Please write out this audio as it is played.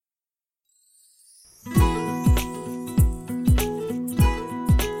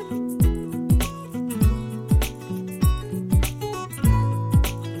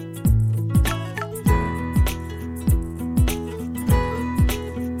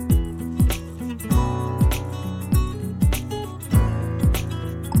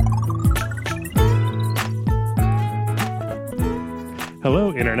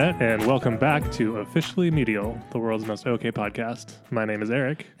Internet, and welcome back to Officially Medial, the world's most okay podcast. My name is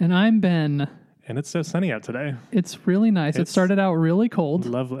Eric. And I'm Ben. And it's so sunny out today. It's really nice. It started out really cold.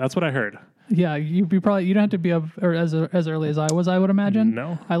 Lovely. That's what I heard. Yeah, you don't have to be up or as early as I was, I would imagine.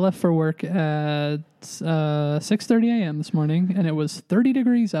 No. I left for work at 6:30 a.m. this morning, and it was 30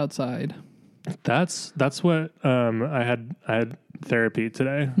 degrees outside. That's what I had therapy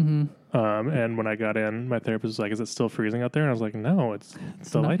today. Mm-hmm. And when I got in, my therapist was like, "Is it still freezing out there?" And I was like, "No, it's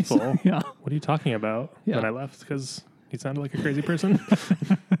delightful." Nice. Yeah. What are you talking about? Yeah. And I left because he sounded like a crazy person.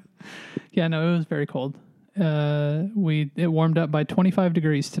 Yeah, no, it was very cold. It warmed up by 25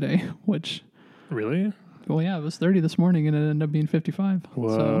 degrees today, which Really? well, yeah, it was 30 this morning, and it ended up being 55. Whoa.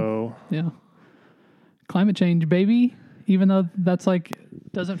 So, yeah. Climate change, baby. Even though that's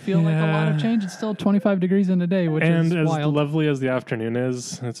doesn't feel like a lot of change, it's still 25 degrees in a day, which is as wild. lovely as the afternoon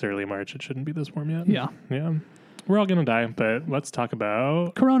is, it's early March. It shouldn't be this warm yet. Yeah. Yeah. We're all going to die, but let's talk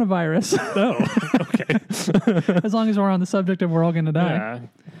about... Coronavirus. Oh, okay. As long as we're on the subject of we're all going to die. Yeah.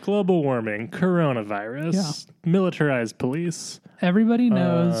 Global warming, coronavirus, militarized police. Everybody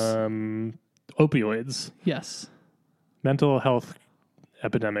knows. Opioids. Yes. Mental health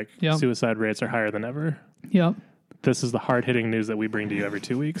epidemic. Yep. Suicide rates are higher than ever. Yep. This is the hard-hitting news that we bring to you every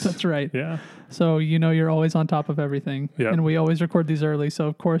 2 weeks. That's right. Yeah. So you're always on top of everything. Yep. And we always record these early. So,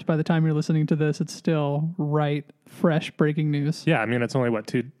 of course, by the time you're listening to this, it's still fresh breaking news. Yeah, I mean, it's only,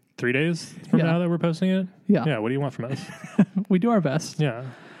 2-3 days from now that we're posting it? Yeah. Yeah, what do you want from us? We do our best. Yeah.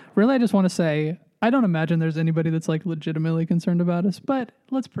 Really, I just want to say, I don't imagine there's anybody that's legitimately concerned about us, but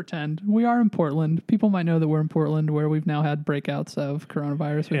let's pretend. We are in Portland. People might know that we're in Portland, where we've now had breakouts of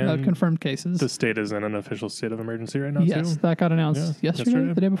coronavirus. We've had confirmed cases. The state is in an official state of emergency right now, too. Yes, that got announced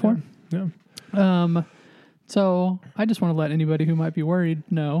yesterday, the day before. Yeah. So I just want to let anybody who might be worried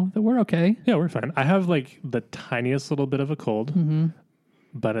know that we're okay. Yeah, we're fine. I have the tiniest little bit of a cold,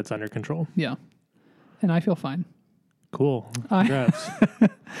 but it's under control. Yeah. And I feel fine. Cool. Congrats.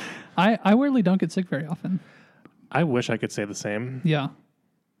 I weirdly don't get sick very often. I wish I could say the same. Yeah.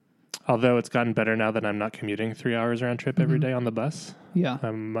 Although it's gotten better now that I'm not commuting 3 hours round trip every day on the bus. Yeah.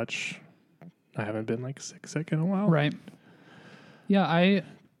 I haven't been sick in a while. Right. Yeah, I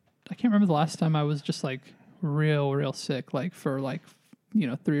can't remember the last time I was just real sick, for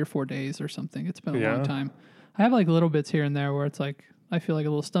 3 or 4 days or something. It's been a long time. I have little bits here and there where it's I feel like a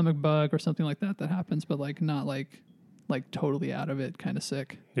little stomach bug or something like that happens, but not totally out of it kind of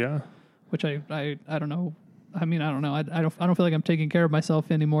sick. Yeah. Which I don't know. I mean, I don't know. I don't feel like I'm taking care of myself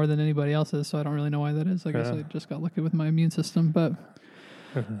any more than anybody else is, so I don't really know why that is. I guess I just got lucky with my immune system, but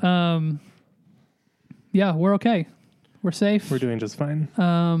yeah, we're okay. We're safe. We're doing just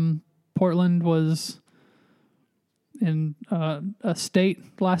fine. Portland was in a state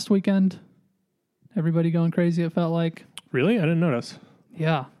last weekend. Everybody going crazy, it felt like. Really? I didn't notice.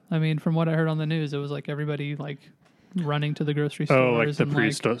 Yeah. I mean, from what I heard on the news, it was everybody running to the grocery Oh, stores. the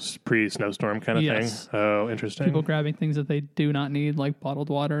pre-snowstorm kind of thing? Oh, interesting. People grabbing things that they do not need, like bottled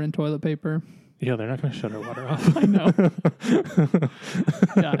water and toilet paper. Yeah, they're not going to shut our water off. I know.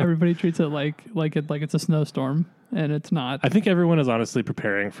 Yeah, everybody treats it like it's a snowstorm, and it's not. I think everyone is honestly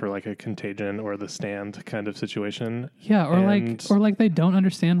preparing for a contagion or the stand kind of situation. Yeah, or they don't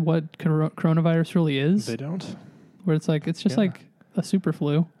understand what coronavirus really is. They don't. Where it's just a super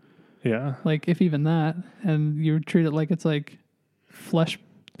flu. Yeah. If even that, and you treat it like it's flesh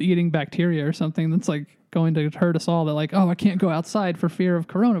eating bacteria or something that's going to hurt us all, that I can't go outside for fear of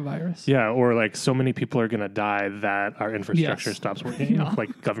coronavirus. Yeah, or so many people are going to die that our infrastructure stops working. Yeah.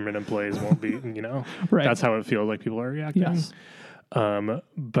 Government employees won't be, Right. That's how it feels like people are reacting. Yes.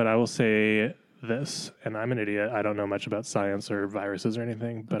 But I will say this, and I'm an idiot. I don't know much about science or viruses or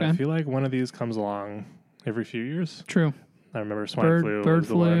anything, but I feel like one of these comes along every few years. True. I remember swine flu. Bird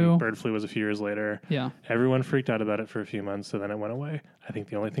flu. Bird flu was a few years later. Yeah. Everyone freaked out about it for a few months, so then it went away. I think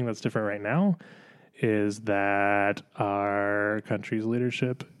the only thing that's different right now is that our country's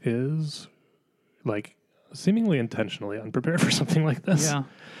leadership is seemingly intentionally unprepared for something like this. Yeah.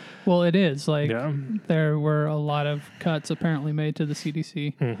 Well, it is. There were a lot of cuts apparently made to the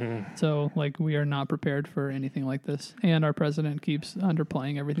CDC. Mm-hmm. So, we are not prepared for anything like this. And our president keeps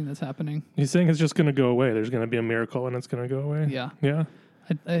underplaying everything that's happening. He's saying it's just going to go away. There's going to be a miracle and it's going to go away. Yeah. Yeah.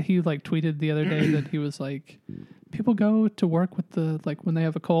 He tweeted the other day that he was people go to work with when they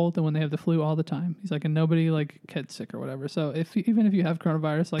have a cold and when they have the flu all the time. He's and nobody gets sick or whatever. So even if you have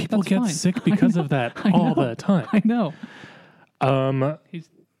coronavirus, people that's get fine. sick because of that all the time. I know.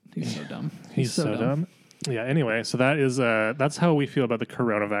 He's so dumb. He's so dumb. Yeah. Anyway, so that's how we feel about the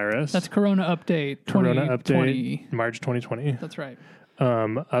coronavirus. That's Corona update. Corona update. March 2020. That's right.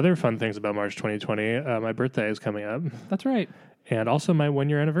 Other fun things about March 2020, my birthday is coming up, That's right. and also my 1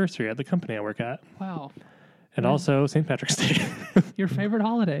 year anniversary at the company I work at, Wow. and also St. Patrick's Day. Your favorite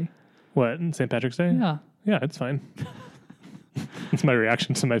holiday. What, St. Patrick's Day? Yeah. Yeah, it's fine. It's my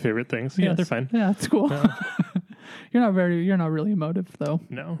reaction to my favorite things. Yeah, Yes. they're fine. Yeah, that's cool. Yeah. You're not really emotive though.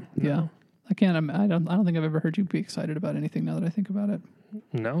 No. Yeah. I can't, I don't think I've ever heard you be excited about anything now that I think about it.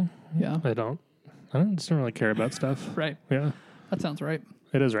 No. Yeah. I don't just don't really care about stuff. Right. Yeah. That sounds right.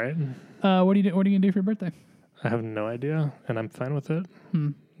 It is right. What are you going to do for your birthday? I have no idea, and I'm fine with it.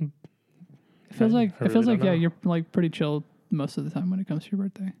 It feels I like really don't know. you're like pretty chill most of the time when it comes to your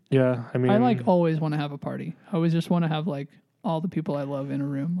birthday. Yeah, I mean, I like always want to have a party. I always just want to have like all the people I love in a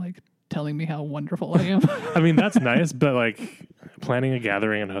room, like telling me how wonderful I am. I mean, that's nice, but like planning a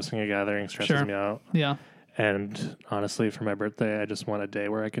gathering and hosting a gathering stresses Sure. me out. Yeah. And honestly, for my birthday, I just want a day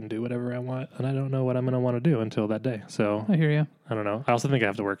where I can do whatever I want, and I don't know what I'm going to want to do until that day. So I hear you. I don't know. I also think I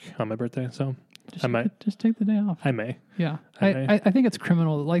have to work on my birthday, so Just, I might. just take the day off. I may. Yeah. I I think it's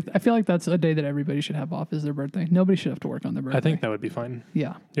criminal. Like, I feel like that's a day that everybody should have off is their birthday. Nobody should have to work on their birthday. I think that would be fine.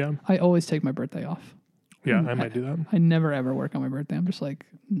 Yeah. Yeah. I always take my birthday off. Yeah, I might do that. I never ever work on my birthday. I'm just like,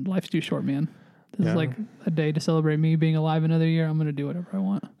 life's too short, man. This Yeah. is like a day to celebrate me being alive another year. I'm going to do whatever I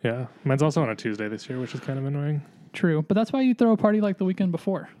want. Yeah. Mine's also on a Tuesday this year, which is kind of annoying. True. But that's why you throw a party like the weekend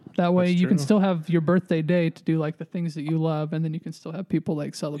before. That way That's you can true. still have your birthday day to do like the things that you love, and then you can still have people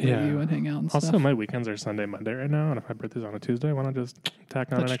like celebrate Yeah. you and hang out and Also, stuff. my weekends are Sunday, Monday right now, and if my birthday's on a Tuesday, why not just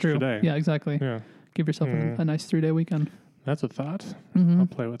tack on That's an extra true. day? Yeah, exactly. Yeah. Give yourself a nice 3-day weekend. That's a thought. Mm-hmm. I'll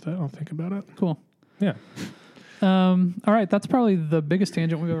play with it. I'll think about it. Cool. Yeah. All right, that's probably the biggest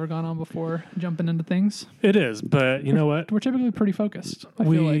tangent we've ever gone on before jumping into things. It is, but you know what? We're typically pretty focused. I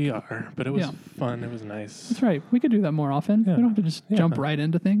feel We like. are, but it was Yeah. fun. It was nice. That's right. We could do that more often. Yeah. We don't have to just Yeah. jump right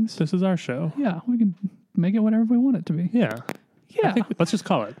into things. This is our show. Yeah, we can make it whatever we want it to be. Yeah. Yeah, I think let's just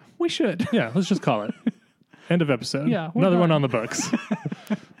call it. we should. Yeah, let's just call it. End of episode. Yeah, we're Another one done. on the books.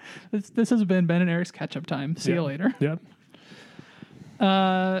 This has been Ben and Eric's catch-up time. See you Yeah. later. Yep.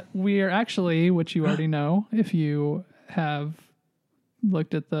 We are actually, which you already know, if you have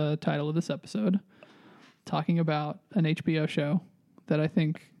looked at the title of this episode, talking about an HBO show that I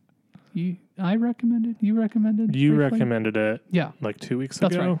think I recommended. You recommended. You briefly? recommended it Yeah. like 2 weeks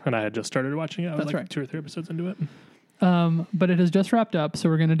That's ago, right. and I had just started watching it. I was That's like right. 2 or 3 episodes into it. But it has just wrapped up, so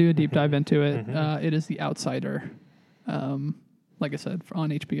we're going to do a deep dive into it. It is The Outsider, like I said, on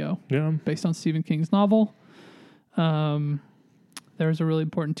HBO, Yeah. based on Stephen King's novel. There's a really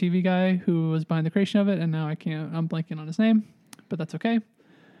important TV guy who was behind the creation of it, and now I'm blanking on his name, but that's okay.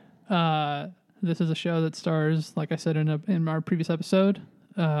 This is a show that stars, like I said in our previous episode,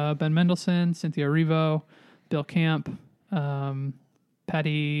 Ben Mendelsohn, Cynthia Erivo, Bill Camp,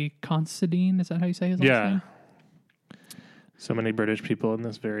 Patty Considine. Is that how you say his last Yeah. name? So many British people in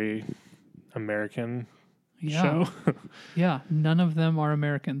this very American Yeah. show. Yeah, none of them are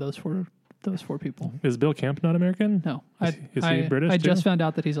American. Those four people. Is Bill Camp not American? No, Is he British I too? just found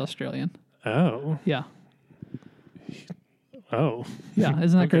out that he's Australian. Oh. Yeah, Oh. yeah.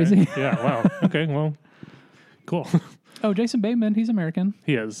 Isn't that Okay. crazy? Yeah. Wow. Okay. Well, cool. Oh, Jason Bateman. He's American.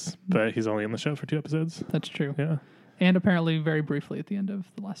 He is, but he's only in the show for 2 episodes. That's true. Yeah. And apparently, very briefly at the end of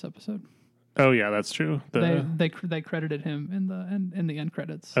the last episode, Oh yeah, that's true. they credited him in the end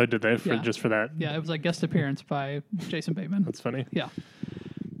credits. Oh, did they Yeah. just for that? Yeah, it was like guest appearance by Jason Bateman. That's funny. Yeah.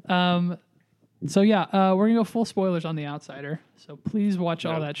 So yeah, we're gonna go full spoilers on The Outsider. So please watch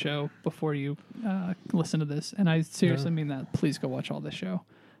all Yep. that show before you listen to this. And I seriously mean that. Please go watch all this show.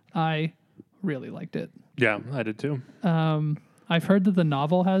 I really liked it. Yeah, I did too. I've heard that the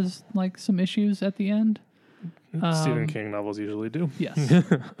novel has like some issues at the end. Stephen King novels usually do. Yes,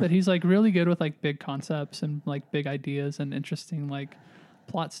 that he's like really good with like big concepts and like big ideas and interesting like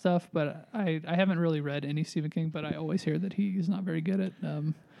plot stuff. But I haven't really read any Stephen King, but I always hear that he is not very good at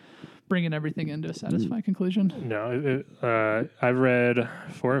bringing everything into a satisfying conclusion. No, I've read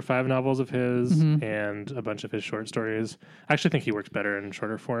 4 or 5 novels of his Mm-hmm. and a bunch of his short stories. I actually think he works better in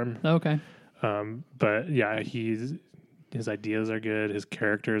shorter form. Okay. But yeah, his ideas are good. His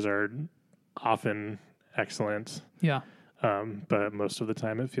characters are often excellent. Yeah. But most of the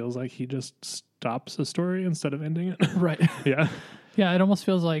time it feels like he just stops a story instead of ending it. Right. Yeah. Yeah, it almost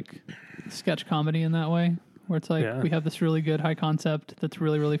feels like sketch comedy in that way, where it's like Yeah. we have this really good high concept that's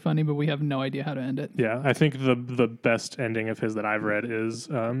really, really funny, but we have no idea how to end it. Yeah. I think the best ending of his that I've read is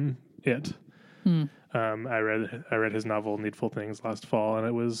It. I read his novel Needful Things last fall, and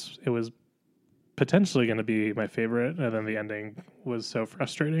it was potentially going to be my favorite, and then the ending was so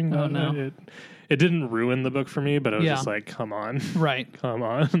frustrating. Oh, that no. It didn't ruin the book for me, but it was Yeah. just like, come on. Right. Come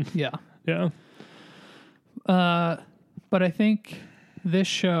on. Yeah. Yeah. But I think this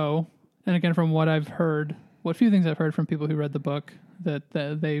show, and again, from what I've heard, what few things I've heard from people who read the book, that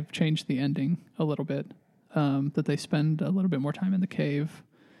they've changed the ending a little bit, that they spend a little bit more time in the cave.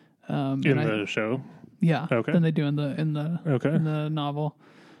 In the show? Yeah. Okay. Than they do in the novel.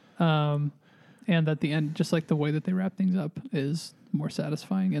 And at the end, just like the way that they wrap things up is more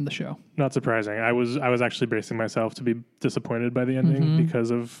satisfying in the show. Not surprising. I was actually bracing myself to be disappointed by the ending because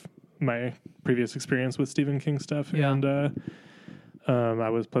of my previous experience with Stephen King stuff. Yeah. And I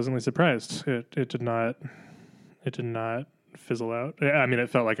was pleasantly surprised. It did not fizzle out. I mean, it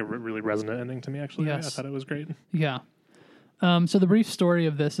felt like a really resonant ending to me, actually. Yes. I thought it was great. Yeah. So the brief story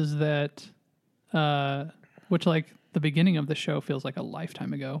of this is that, which like the beginning of the show feels like a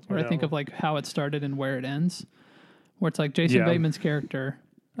lifetime ago, where I think of like how it started and where it ends, where it's like Jason Bateman's character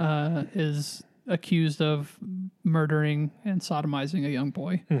is accused of murdering and sodomizing a young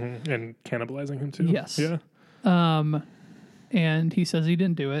boy. Mm-hmm. And cannibalizing him too. Yes. Yeah. And he says he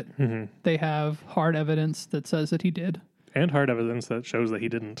didn't do it. Mm-hmm. They have hard evidence that says that he did. And hard evidence that shows that he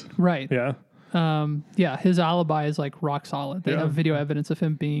didn't. Right. Yeah. His alibi is like rock solid. They Yeah. have video evidence of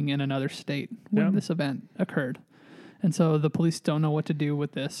him being in another state when this event occurred. And so the police don't know what to do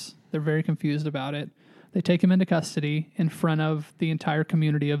with this. They're very confused about it. They take him into custody in front of the entire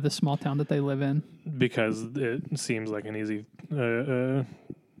community of the small town that they live in. Because it seems like an easy,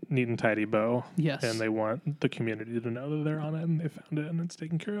 neat and tidy bow. Yes. And they want the community to know that they're on it and they found it and it's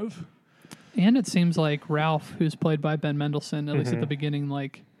taken care of. And it seems like Ralph, who's played by Ben Mendelsohn, at least at the beginning,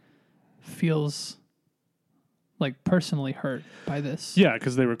 like feels like personally hurt by this. Yeah,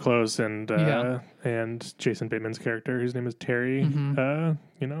 because they were close, and Jason Bateman's character, whose name is Terry,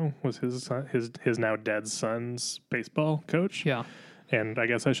 was his son, his now dead son's baseball coach. Yeah. And I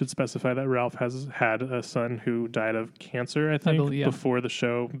guess I should specify that Ralph has had a son who died of cancer, I think, before the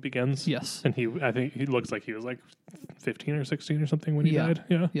show begins. Yes. And I think he looks like he was like 15 or 16 or something when he died.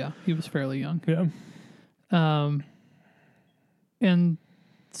 Yeah. Yeah, he was fairly young. Yeah. And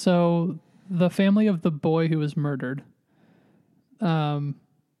so the family of the boy who was murdered, it's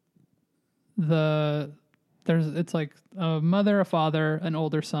like a mother, a father, an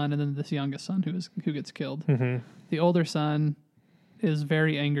older son, and then this youngest son who gets killed. Mm-hmm. The older son is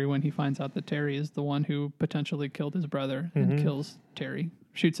very angry when he finds out that Terry is the one who potentially killed his brother and kills Terry,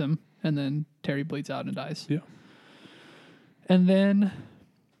 shoots him, and then Terry bleeds out and dies. Yeah. And then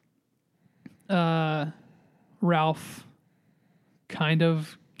Ralph kind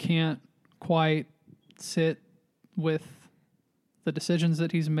of can't quite sit with the decisions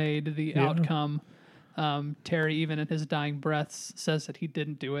that he's made, the outcome. Terry, even in his dying breaths, says that he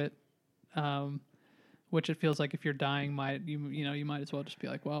didn't do it. Which it feels like if you're dying, you might as well just be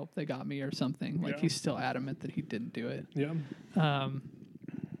like, well, they got me or something. Like he's still adamant that he didn't do it. Yeah.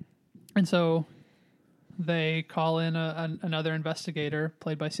 And so they call in another investigator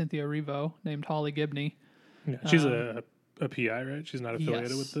played by Cynthia Erivo named Holly Gibney. Yeah. She's a PI, right? She's not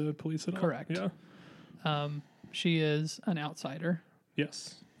affiliated with the police at all? Correct. Yeah. She is an outsider.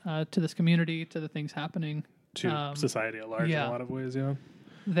 Yes. To this community, to the things happening. To society at large in a lot of ways, yeah.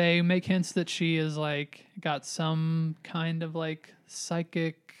 They make hints that she is like got some kind of like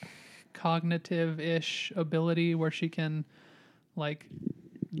psychic, cognitive-ish ability where she can like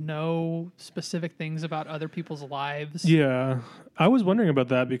know specific things about other people's lives. Yeah. I was wondering about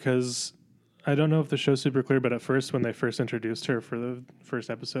that because I don't know if the show's super clear, but at first when they first introduced her for the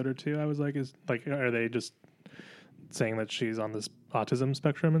first episode or two, I was like, are they just saying that she's on this autism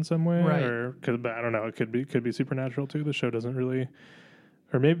spectrum in some way? Right. But I don't know. It could be supernatural too. The show doesn't really,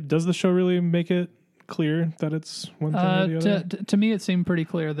 or maybe does the show really make it clear that it's one thing or the other? To me, it seemed pretty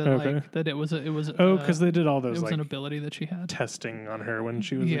clear that that it was because they did all those it was an ability that she had testing on her when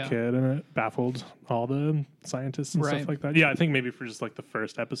she was a kid, and it baffled all the scientists and stuff like that. Yeah, I think maybe for just like the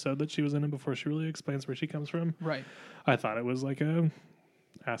first episode that she was in it before she really explains where she comes from. Right. I thought it was like a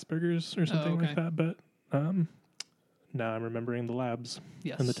Asperger's or something like that, but now I'm remembering the labs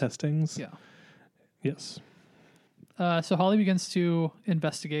and the testings. Yeah. Yes. So Holly begins to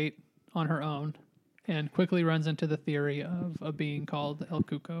investigate on her own and quickly runs into the theory of a being called El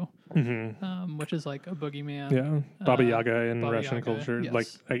Cuco, which is like a boogeyman. Yeah. Baba Yaga in Baba Russian Yaga, culture.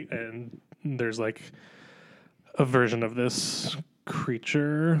 yes. And there's like a version of this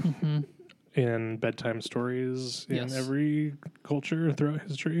creature in bedtime stories in every culture throughout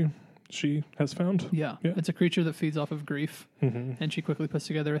history. She has found. Yeah. It's a creature that feeds off of grief. And she quickly puts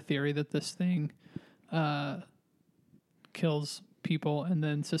together a theory that this thing kills people and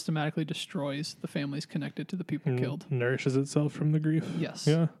then systematically destroys the families connected to the people killed. Nourishes itself from the grief. Yes.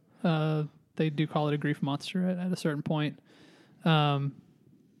 Yeah. They do call it a grief monster at a certain point. And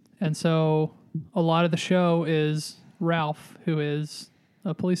so a lot of the show is Ralph, who is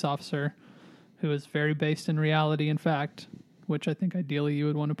a police officer, who is very based in reality and fact, which I think ideally you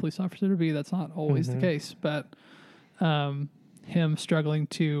would want a police officer to be. That's not always the case, but him struggling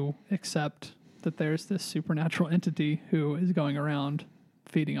to accept that there's this supernatural entity who is going around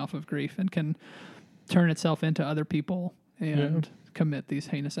feeding off of grief and can turn itself into other people and commit these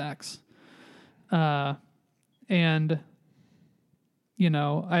heinous acts. And you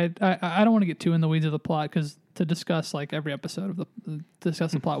know, I don't want to get too in the weeds of the plot, because to discuss like every episode of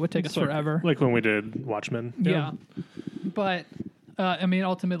the plot would take us forever. Like when we did Watchmen. Yeah. But I mean,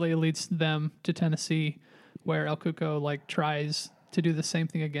 ultimately it leads them to Tennessee, where El Cuco like tries to do the same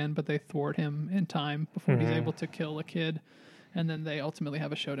thing again, but they thwart him in time before he's able to kill a kid. And then they ultimately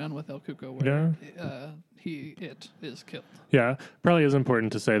have a showdown with El Cuco where it is killed. Yeah. Probably is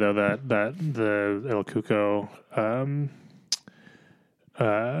important to say, though, that the El Cuco,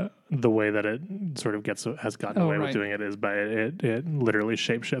 the way that it sort of has gotten away with doing it is by it literally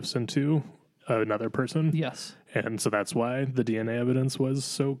shapeshifts into another person. Yes. And so that's why the DNA evidence was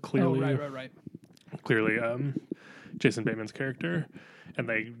so clearly... Oh, right. Clearly Jason Bateman's character. And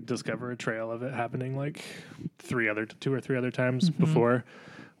they discover a trail of it happening like 2 or 3 other times before,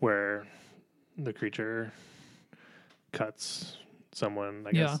 where the creature cuts someone,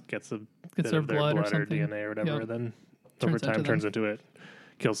 I guess, gets a bit of their blood or DNA or whatever, then over time turns into it,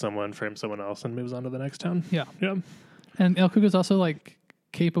 kills someone, frames someone else, and moves on to the next town. Yeah. Yeah. And El Cuco's also like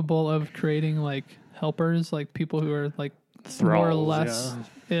capable of creating like helpers, like people who are like thralls, more or less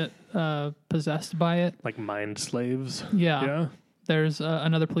possessed by it. Like mind slaves. Yeah. Yeah. There's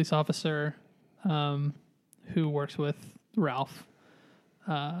another police officer who works with Ralph,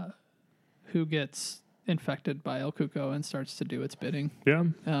 who gets infected by El Cuco and starts to do its bidding. Yeah.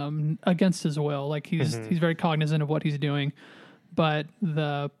 Against his will. Like he's very cognizant of what he's doing, but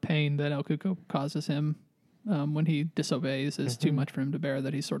the pain that El Cuco causes him when he disobeys is too much for him to bear,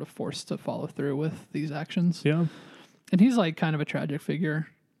 that he's sort of forced to follow through with these actions. Yeah. And he's like kind of a tragic figure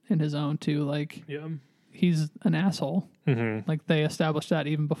in his own too. Like he's an asshole. Like they established that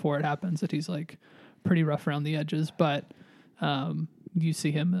even before it happens, that he's like pretty rough around the edges, but you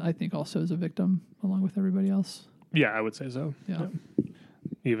see him, I think, also as a victim along with everybody else. Yeah, I would say so. Yeah.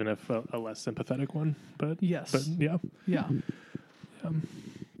 Even if a less sympathetic one, but yes. But yeah. Yeah.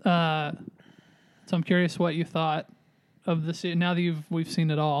 So I'm curious what you thought of the series. Now that we've seen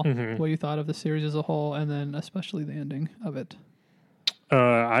it all, what you thought of the series as a whole, and then especially the ending of it.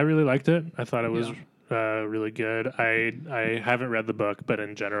 I really liked it. I thought it was really good. I haven't read the book, but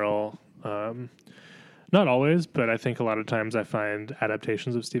in general, not always, but I think a lot of times I find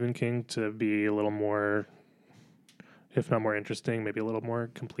adaptations of Stephen King to be a little more, if not more interesting, maybe a little more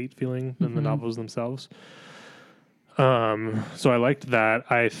complete feeling than the novels themselves. So I liked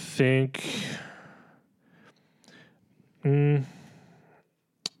that. I think I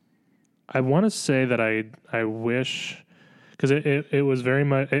want to say that I wish, because it was very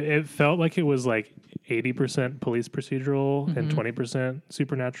much, it felt like it was like 80% police procedural and 20%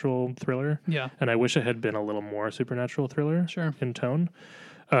 supernatural thriller. Yeah. And I wish it had been a little more supernatural thriller in tone.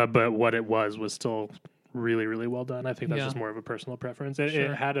 But what it was still really, really well done. I think that's just more of a personal preference.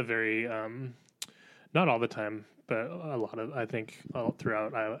 It had a very, not all the time, but a lot of, I think all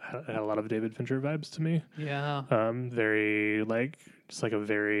throughout, I had a lot of David Fincher vibes to me. Yeah. Very like, just like a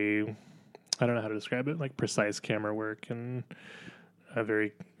very, I don't know how to describe it, like precise camera work and a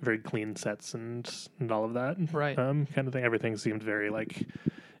very, very clean sets and all of that. Right. Kind of thing. Everything seemed very like,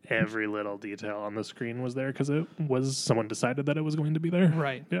 every little detail on the screen was there because it was, someone decided that it was going to be there.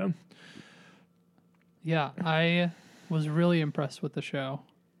 Right. Yeah. Yeah. I was really impressed with the show.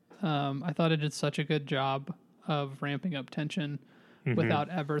 I thought it did such a good job of ramping up tension without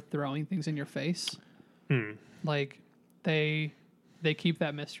ever throwing things in your face. Like they keep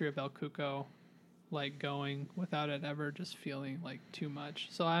that mystery of El Cuco like going without it ever just feeling like too much.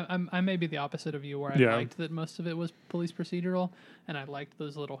 So I may be the opposite of you, where I liked that most of it was police procedural, and I liked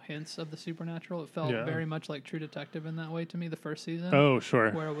those little hints of the supernatural. It felt very much like True Detective in that way to me, the first season. Oh,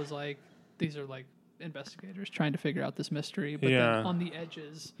 sure. Where it was like, these are like investigators trying to figure out this mystery, but then on the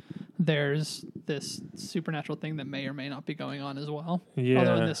edges there's this supernatural thing that may or may not be going on as well.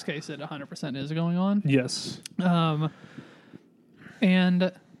 Although in this case it 100% is going on. Yes. And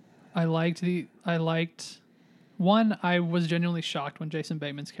I was genuinely shocked when Jason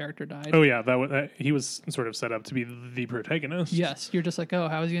Bateman's character died. Oh yeah, he was sort of set up to be the protagonist. Yes, you're just like, oh,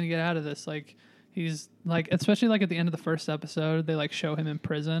 how is he going to get out of this? Like, he's like, especially like at the end of the first episode, they like show him in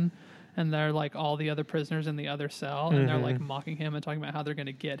prison, and they're like all the other prisoners in the other cell, and they're like mocking him and talking about how they're going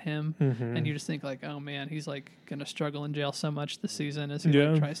to get him, and you just think like, oh man, he's like going to struggle in jail so much this season as he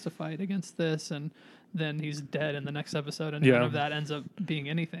like tries to fight against this, and then he's dead in the next episode, and none of that ends up being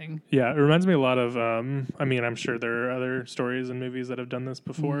anything. Yeah, it reminds me a lot of, I mean, I'm sure there are other stories and movies that have done this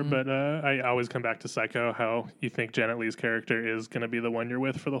before, but I always come back to Psycho, how you think Janet Leigh's character is going to be the one you're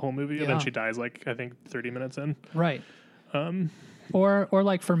with for the whole movie, and then she dies like, I think, 30 minutes in. Right. Or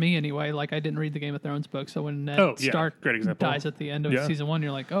like for me anyway, like I didn't read the Game of Thrones book, so when Ned Stark dies at the end of season 1,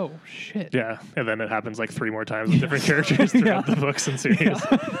 you're like, oh shit. Yeah, and then it happens like 3 more times with different characters throughout the books and series.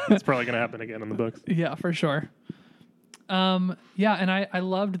 It's probably going to happen again in the books. Yeah, for sure. And I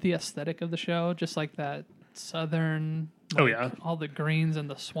loved the aesthetic of the show, just like that southern, like, all the greens and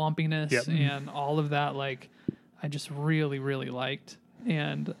the swampiness and all of that. Like, I just really, really liked.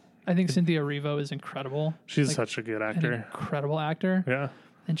 And I think Cynthia Erivo is incredible. She's like, such a good actor. An incredible actor. Yeah.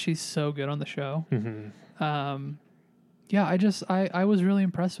 And she's so good on the show. I was really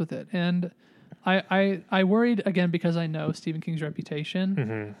impressed with it. And I worried, again, because I know Stephen King's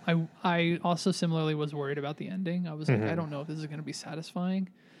reputation. I also similarly was worried about the ending. I was like, I don't know if this is going to be satisfying.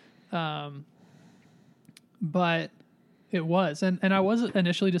 But it was. And I was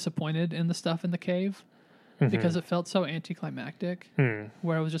initially disappointed in the stuff in the cave. Because it felt so anticlimactic,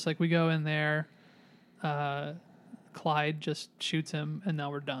 where I was just like, we go in there, Clyde just shoots him, and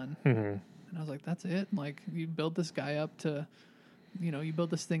now we're done. And I was like, that's it? Like, you build this guy up to, you build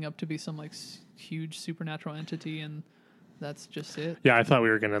this thing up to be some, like, huge supernatural entity, and that's just it. Yeah, I thought we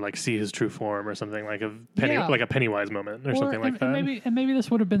were going to, like, see his true form or something, like a Pennywise moment or something like that. Maybe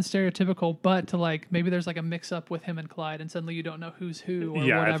this would have been stereotypical, but to, like, maybe there's, like, a mix-up with him and Clyde, and suddenly you don't know who's who or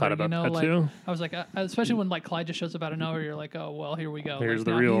whatever. I thought about that, like, too. I was like, especially when, like, Clyde just shows up out of nowhere, you're like, oh, well, here we go. Here's like,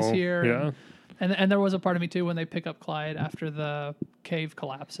 the real. He's here. Yeah. And there was a part of me, too, when they pick up Clyde after the cave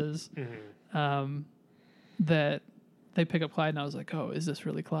collapses, that they pick up Clyde, and I was like, oh, is this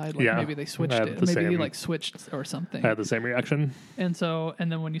really Clyde? Like, maybe they switched it. Maybe he, like, switched or something. I had the same reaction. And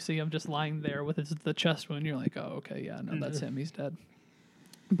then when you see him just lying there with the chest wound, you're like, oh, okay, yeah, no, that's him. He's dead.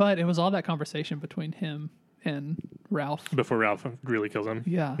 But it was all that conversation between him and Ralph. Before Ralph really kills him.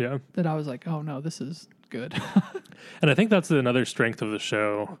 Yeah. Yeah. That I was like, oh, no, this is good. And I think that's another strength of the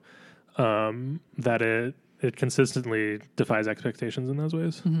show, that it consistently defies expectations in those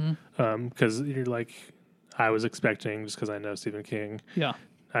ways. Because you're like... I was expecting, just because I know Stephen King,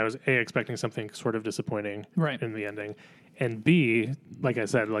 I was expecting something sort of disappointing in the ending, and B, like I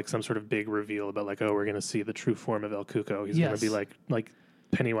said, like some sort of big reveal about like, oh, we're going to see the true form of El Cuco. He's going to be like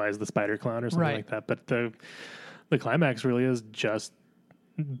Pennywise the spider clown or something like that. But the climax really is just,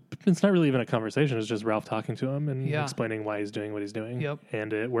 it's not really even a conversation. It's just Ralph talking to him and explaining why he's doing what he's doing.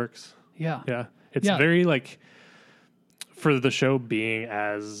 And it works. Yeah. It's very like, for the show being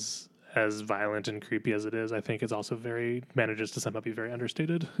as violent and creepy as it is, I think it's also manages to somehow be very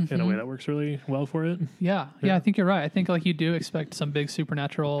understated in a way that works really well for it. Yeah, I think you're right. I think like you do expect some big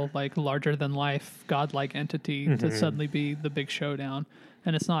supernatural, like larger than life, godlike entity to suddenly be the big showdown.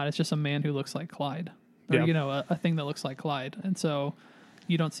 And it's not. It's just a man who looks like Clyde. Or, a thing that looks like Clyde. And so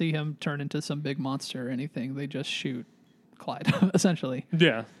you don't see him turn into some big monster or anything. They just shoot Clyde, essentially.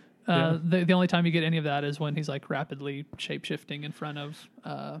 Yeah. The only time you get any of that is when he's like rapidly shape-shifting in front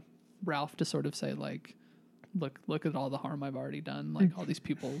of Ralph to sort of say like, look at all the harm I've already done, like all these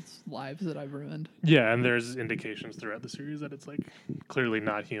people's lives that I've ruined. Yeah, and there's indications throughout the series that it's like clearly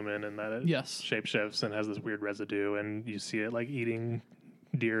not human and that it shapeshifts and has this weird residue, and you see it like eating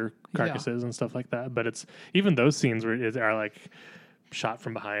deer carcasses and stuff like that. But it's even those scenes where are like shot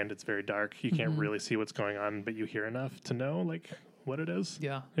from behind. It's very dark. You can't really see what's going on, but you hear enough to know like what it is.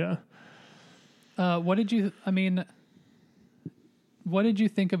 Yeah. What did you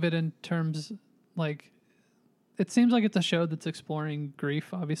think of it in terms, like, it seems like it's a show that's exploring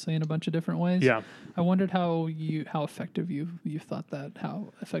grief, obviously, in a bunch of different ways. Yeah. I wondered how effective you thought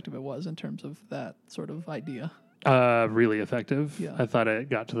how effective it was in terms of that sort of idea. Really effective. Yeah. I thought it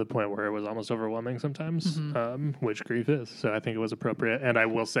got to the point where it was almost overwhelming sometimes, which grief is. So I think it was appropriate. And I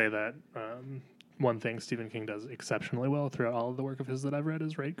will say that one thing Stephen King does exceptionally well throughout all of the work of his that I've read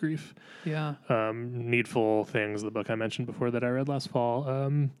is write grief. Yeah. Needful Things, the book I mentioned before that I read last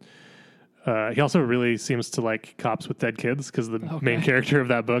fall. He also really seems to like cops with dead kids because the main character of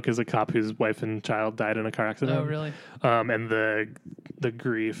that book is a cop whose wife and child died in a car accident. Oh, really? And the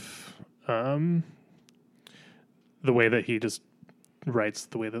grief, the way that he just writes,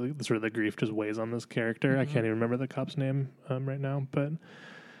 the way that sort of the grief just weighs on this character. I can't even remember the cop's name right now, but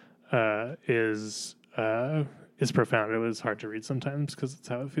is profound. It was hard to read sometimes because it's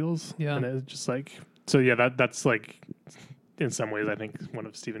how it feels. Yeah. And it's just like, so yeah, that's like, in some ways, I think one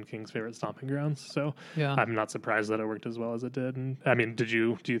of Stephen King's favorite stomping grounds. So Yeah. I'm not surprised that it worked as well as it did. And I mean, do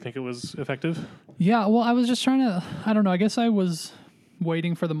you think it was effective? Yeah, well, I was just trying to, I don't know, I guess I was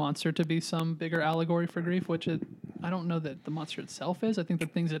waiting for the monster to be some bigger allegory for grief, which I don't know that the monster itself is. I think the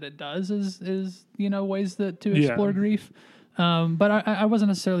things that it does is ways to explore grief. But I wasn't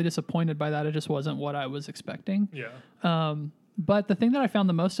necessarily disappointed by that. It just wasn't what I was expecting. Yeah. But the thing that I found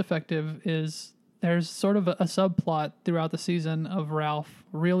the most effective is there's sort of a subplot throughout the season of Ralph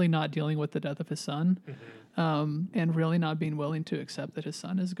really not dealing with the death of his son, and really not being willing to accept that his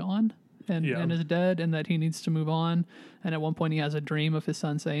son is gone and is dead, and that he needs to move on. And at one point, he has a dream of his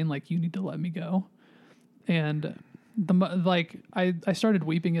son saying, like, "You need to let me go." And I started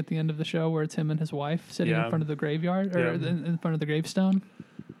weeping at the end of the show where it's him and his wife sitting in front of the graveyard or in front of the gravestone,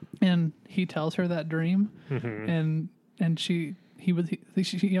 and he tells her that dream, and she's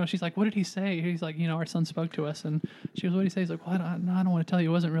like, "What did he say?" He's like, "Our son spoke to us," and she goes, "What did he say?" He's like, "Well, I don't want to tell you.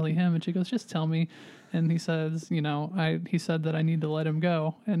 It wasn't really him." And she goes, "Just tell me." And he says, he said that I need to let him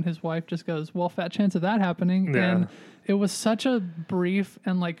go. And his wife just goes, "Well, fat chance of that happening." Yeah. And it was such a brief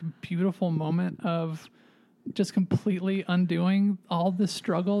and like beautiful moment of just completely undoing all the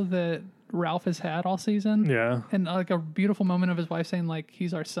struggle that Ralph has had all season. Yeah. And like a beautiful moment of his wife saying, like,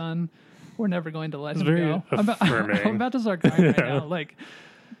 "He's our son. We're never going to let him very go." affirming. I'm about to start crying right now. Like,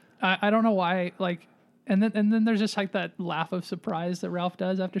 I don't know why. Like, and then there's just like that laugh of surprise that Ralph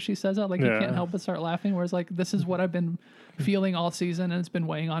does after she says that. Like, you can't help but start laughing. Whereas like, this is what I've been feeling all season, and it's been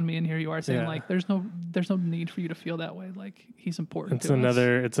weighing on me. And here you are saying like, there's no need for you to feel that way. Like, he's important.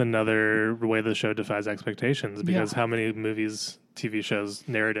 It's another way the show defies expectations, because how many movies, TV shows,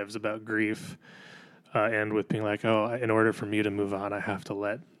 narratives about grief end with being like, "Oh, in order for me to move on, I have to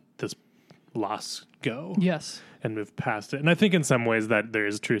let this loss go." Yes. And move past it. And I think in some ways that there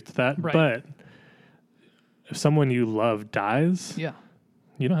is truth to that. Right. But if someone you love dies, you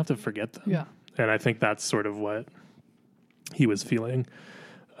don't have to forget them. Yeah. And I think that's sort of what he was feeling.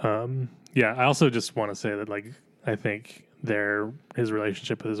 I also just want to say that, like, I think his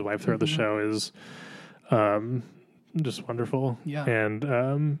relationship with his wife throughout the show is just wonderful. Yeah.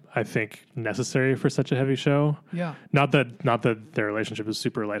 And I think necessary for such a heavy show. Yeah. Not that their relationship is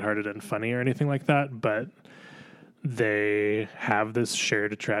super lighthearted and funny or anything like that, but they have this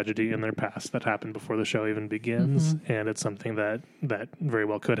shared tragedy in their past that happened before the show even begins, and it's something that very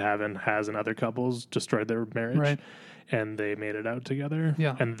well could have and has in other couples destroyed their marriage, Right. and they made it out together.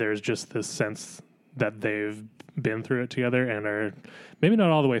 Yeah. And there's just this sense that they've been through it together and are maybe not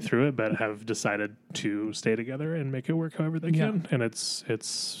all the way through it, but have decided to stay together and make it work however they can. And it's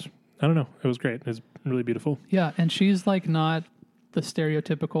I don't know, it was great. It's really beautiful. Yeah, and she's like not the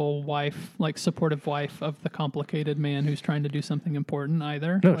stereotypical wife, like supportive wife of the complicated man who's trying to do something important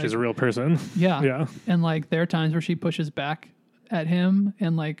either. No, like, she's a real person. Yeah. Yeah. And like there are times where she pushes back at him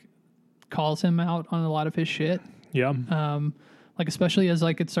and like calls him out on a lot of his shit. Yeah. Like especially as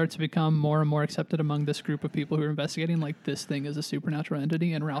like it starts to become more and more accepted among this group of people who are investigating, like this thing is a supernatural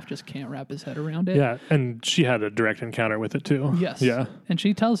entity, and Ralph just can't wrap his head around it. Yeah, and she had a direct encounter with it too. Yes. Yeah. And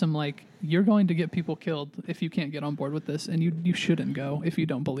she tells him, like, you're going to get people killed if you can't get on board with this, and you shouldn't go if you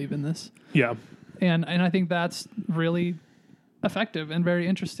don't believe in this. Yeah. And I think that's really effective and very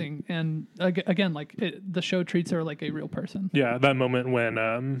interesting. And again, like the show treats her like a real person. Yeah, that moment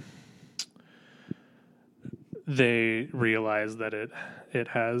when they realize that it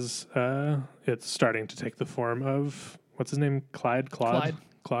has it's starting to take the form of, what's his name? Claude,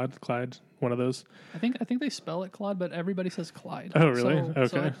 one of those. I think they spell it Claude, but everybody says Clyde. Oh, really? Okay.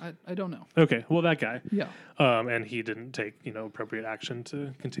 So I don't know. Okay, well, that guy. Yeah. And he didn't take appropriate action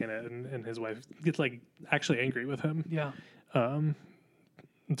to contain it, and his wife gets like actually angry with him. Yeah.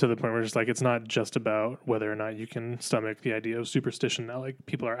 To the point where it's like, it's not just about whether or not you can stomach the idea of superstition now. Like,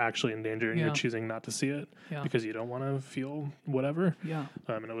 people are actually in danger, and you're choosing not to see it because you don't want to feel whatever. Yeah.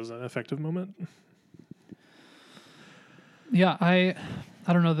 And it was an effective moment. Yeah, I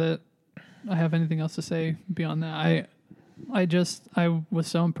don't know that I have anything else to say beyond that. I was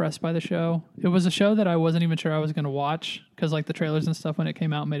so impressed by the show. It was a show that I wasn't even sure I was going to watch because like the trailers and stuff when it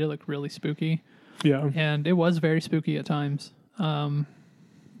came out made it look really spooky. Yeah. And it was very spooky at times.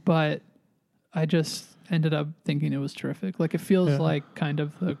 But I just ended up thinking it was terrific. Like, it feels like kind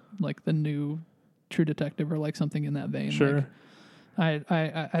of the new True Detective or like something in that vein. Sure. Like,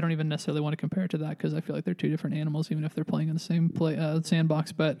 I don't even necessarily want to compare it to that because I feel like they're two different animals, even if they're playing in the same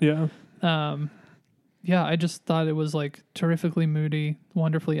sandbox. But I just thought it was like terrifically moody,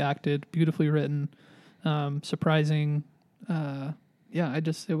 wonderfully acted, beautifully written, surprising, yeah,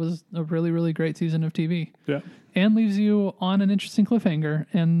 it was a really, really great season of TV. Yeah. And leaves you on an interesting cliffhanger.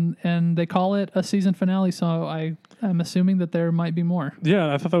 And they call it a season finale, so I'm assuming that there might be more.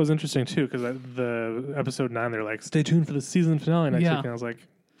 Yeah, I thought that was interesting too, because the episode 9, they're like, stay tuned for the season finale next week. And I was like,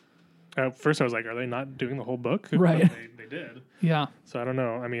 at first I was like, are they not doing the whole book? Right. They did. Yeah. So I don't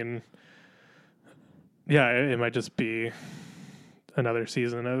know. I mean, yeah, it might just be another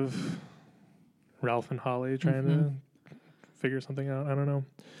season of Ralph and Holly trying to figure something out. I don't know.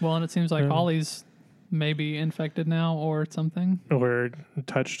 Well, and it seems like Holly's maybe infected now or something. Or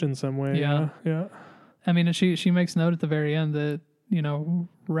touched in some way. Yeah. Yeah. I mean, she makes note at the very end that, you know,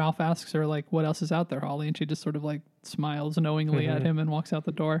 Ralph asks her, like, what else is out there, Holly? And she just sort of, like, smiles knowingly at him and walks out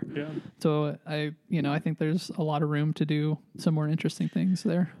the door. Yeah. So, I think there's a lot of room to do some more interesting things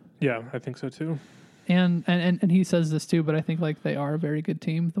there. Yeah, I think so, too. And he says this, too, but I think, like, they are a very good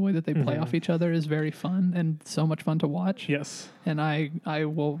team. The way that they play off each other is very fun and so much fun to watch. Yes. And I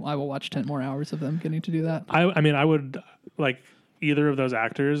will watch 10 more hours of them getting to do that. I mean, I would, like, either of those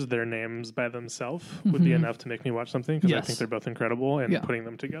actors, their names by themselves would be enough to make me watch something, because I think they're both incredible, and putting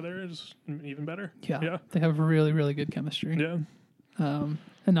them together is even better. Yeah. They have really, really good chemistry. Yeah. And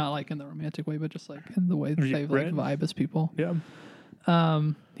not like in the romantic way, but just like in the way that they like vibe as people. Yeah.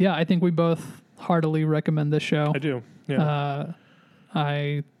 Yeah, I think we both heartily recommend this show. I do. Yeah.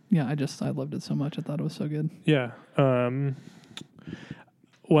 I loved it so much. I thought it was so good. Yeah.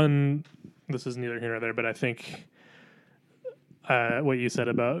 This is neither here nor there, but I think what you said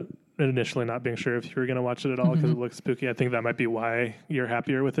about initially not being sure if you were going to watch it at all because it looks spooky, I think that might be why you're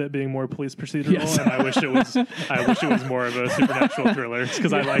happier with it being more police procedural. Yes. And I wish it was more of a supernatural thriller,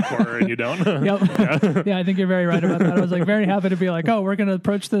 because I like horror and you don't. Yep. Yeah, I think you're very right about that. I was like very happy to be like, oh, we're going to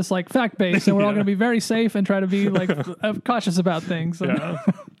approach this like fact based, and we're all going to be very safe and try to be like cautious about things. Yeah.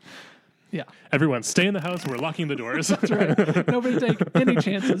 Yeah. Everyone, stay in the house. We're locking the doors. That's right. Nobody take any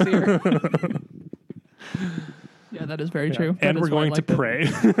chances here. Yeah, that is very true. And we're going to pray.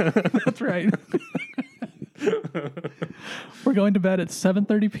 That's right. We're going to bed at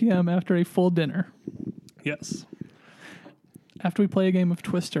 7:30 p.m. after a full dinner. Yes. After we play a game of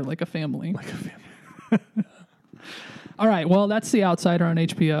Twister like a family. All right. Well, that's The Outsider on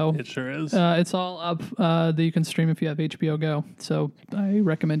HBO. It sure is. It's all up that you can stream if you have HBO Go. So I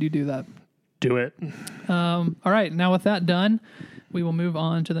recommend you do that. Do it. All right. Now with that done, we will move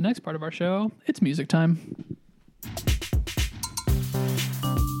on to the next part of our show. It's music time.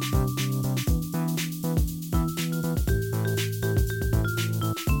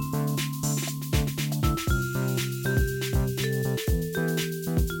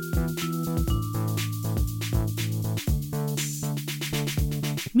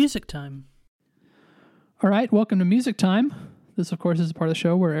 Music time. All right, welcome to Music Time. This, of course, is a part of the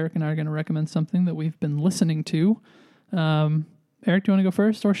show where Eric and I are going to recommend something that we've been listening to. Eric, do you want to go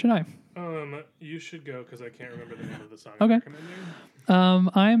first, or should I? You should go, because I can't remember the name of the song. Okay.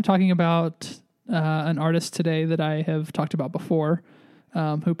 I am talking about an artist today that I have talked about before,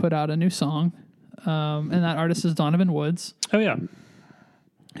 who put out a new song, and that artist is Donovan Woods. Oh yeah,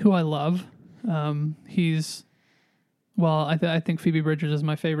 who I love. He's I think Phoebe Bridgers is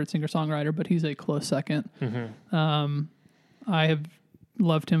my favorite singer-songwriter, but he's a close second. Mm-hmm. I have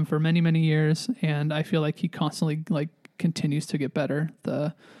loved him for many, many years, and I feel like he constantly continues to get better.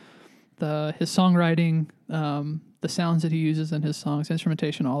 His songwriting, the sounds that he uses in his songs,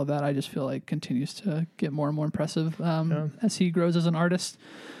 instrumentation, all of that, I just feel like continues to get more and more impressive as he grows as an artist.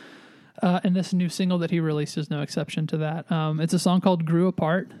 And this new single that he released is no exception to that. It's a song called Grew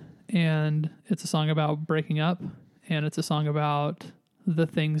Apart, and it's a song about breaking up, and it's a song about the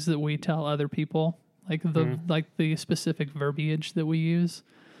things that we tell other people, like the specific verbiage that we use,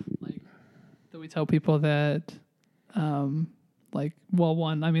 like that we tell people that, that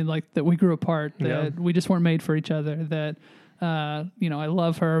we grew apart, that we just weren't made for each other, that, I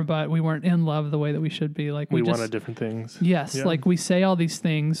love her, but we weren't in love the way that we should be. Like we wanted different things. Yes. Yeah. Like we say all these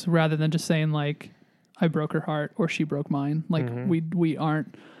things rather than just saying like, I broke her heart or she broke mine. Like we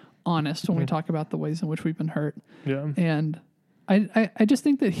aren't honest when we talk about the ways in which we've been hurt. Yeah. And I just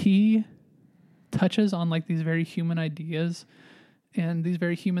think that he touches on like these very human ideas and these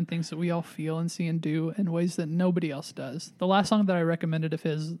very human things that we all feel and see and do in ways that nobody else does. The last song that I recommended of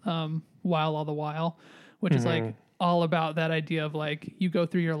his, While All the While, which is like all about that idea of like you go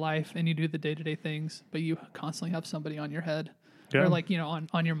through your life and you do the day-to-day things, but you constantly have somebody on your head or like,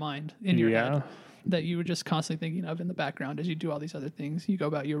 on your mind, in your head, that you were just constantly thinking of in the background as you do all these other things. You go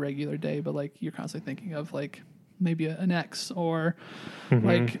about your regular day, but like you're constantly thinking of like maybe an ex or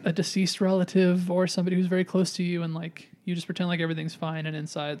like a deceased relative or somebody who's very close to you, and like you just pretend like everything's fine, and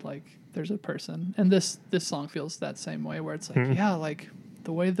inside like there's a person. And this song feels that same way, where it's like yeah, like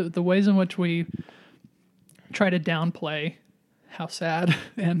the ways in which we try to downplay how sad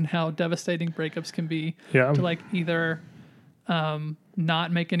and how devastating breakups can be to like either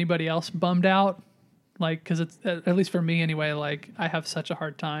not make anybody else bummed out, like, because it's, at least for me anyway, like I have such a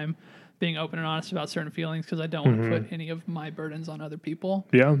hard time being open and honest about certain feelings because I don't want to put any of my burdens on other people.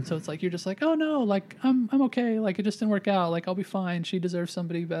 So it's like you're just like, oh no, like I'm okay, like it just didn't work out, like I'll be fine, she deserves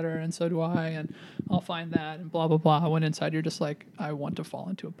somebody better and so do I, and I'll find that, and blah blah blah, when inside you're just like, I want to fall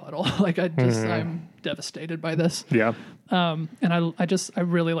into a puddle. Like I'm devastated by this. And I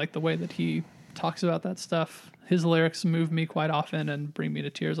really like the way that he talks about that stuff. His lyrics move me quite often and bring me to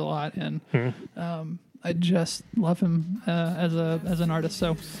tears a lot, and I just love him as an artist.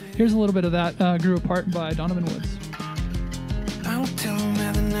 So here's a little bit of that. Grew Apart by Donovan Woods. I'll tell them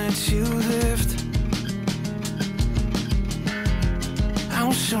how the night you left.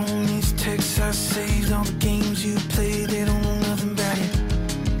 I'll show them these texts I saved, all the games you played, they don't know nothing about it.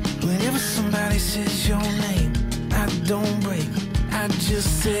 Whenever somebody says your name, I don't break, I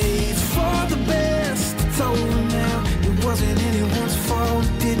just say it's for the best. I told them now it wasn't anyone's fault,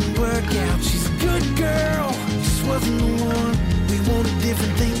 it didn't work out. She's a good girl, just wasn't the one. We wanted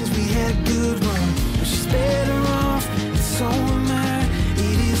different things, we had a good run, but she's better off, and so am I.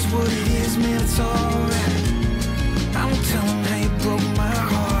 It is what it is, man, it's alright. I won't tell them how you broke my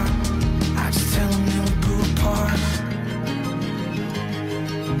heart, I just tell them that we grew apart.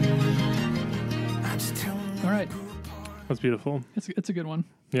 I just tell them that all right, we grew apart. That's beautiful. It's a good one.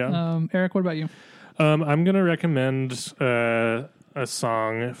 Yeah. Eric, what about you? I'm going to recommend a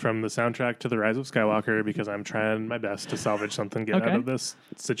song from the soundtrack to The Rise of Skywalker because I'm trying my best to salvage something good out of this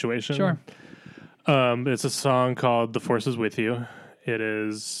situation. Sure. It's a song called The Force Is With You. It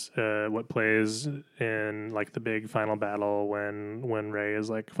is what plays in like the big final battle when Rey is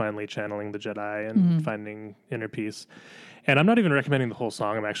like finally channeling the Jedi and finding inner peace. And I'm not even recommending the whole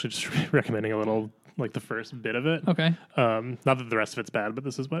song. I'm actually just recommending a little, like the first bit of it. Okay. Not that the rest of it's bad, but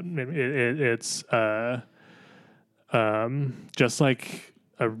this is what it's just like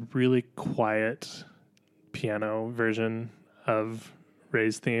a really quiet piano version of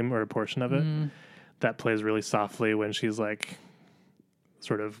Rey's theme, or a portion of it that plays really softly when she's like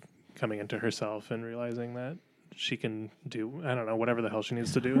sort of coming into herself and realizing that she can do, I don't know, whatever the hell she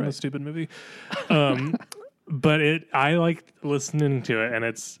needs to do in a stupid movie. But I like listening to it, and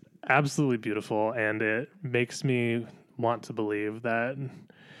it's absolutely beautiful, and it makes me want to believe that,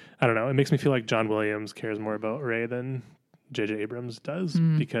 I don't know, it makes me feel like John Williams cares more about Rey than J.J. Abrams does,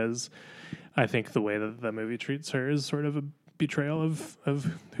 because I think the way that the movie treats her is sort of a betrayal of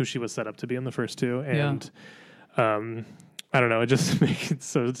who she was set up to be in the first two. And I don't know, it just makes it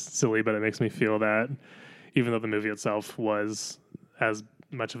so silly, but it makes me feel that even though the movie itself was as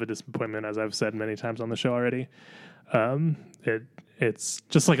much of a disappointment as I've said many times on the show already, it's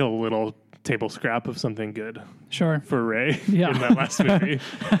just like a little table scrap of something good for Rey in that last movie.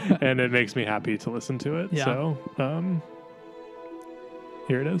 And it makes me happy to listen to it. Yeah. So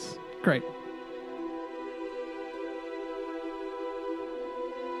here it is. Great.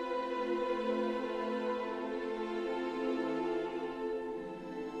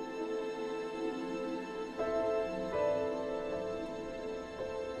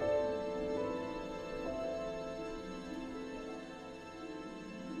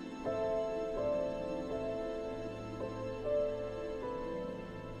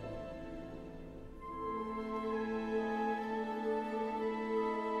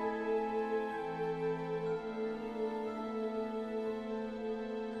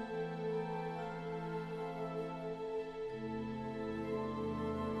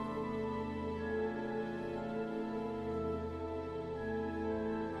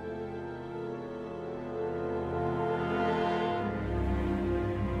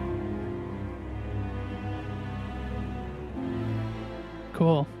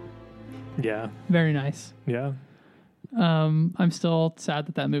 Cool. Yeah. Very nice. Yeah. I'm still sad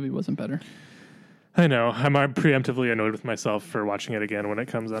that movie wasn't better. I know. I'm preemptively annoyed with myself for watching it again when it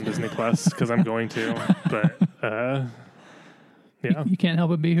comes on Disney Plus, because I'm going to. But yeah, you can't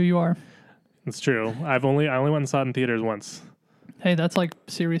help but be who you are. It's true. I only went and saw it in theaters once. Hey, that's like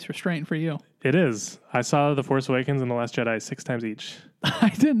serious restraint for you. It is. I saw The Force Awakens and The Last Jedi 6 times each. I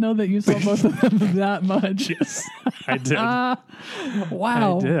didn't know that you saw both of them that much. Yes, I did.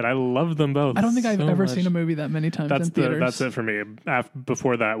 Wow. I did. I loved them both. I don't think I've ever much. seen a movie that many times in theaters. That's it for me.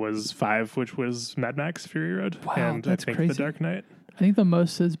 Before that was 5, which was Mad Max Fury Road. Wow, and that's I think crazy. The Dark Knight. I think the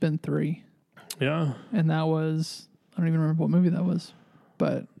most has been 3. Yeah. And that was, I don't even remember what movie that was,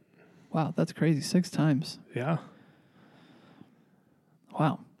 but wow, that's crazy. 6 times. Yeah.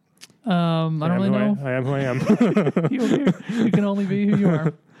 Wow. I don't really know. I am who I am. You can only be who you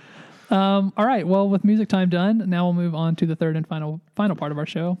are. All right. Well, with music time done, now we'll move on to the third and final part of our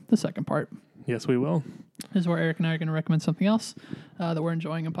show, the second part. Yes, we will. This is where Eric and I are going to recommend something else that we're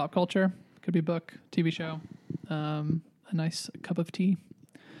enjoying in pop culture. Could be a book, TV show, a nice cup of tea,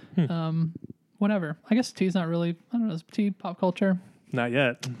 whatever. I guess tea is not really, I don't know, is tea pop culture? Not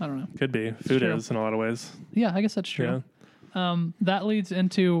yet. I don't know. Could be. Food is in a lot of ways. Yeah, I guess that's true. Yeah. That leads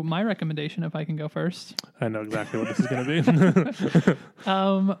into my recommendation, if I can go first. I know exactly what this is going to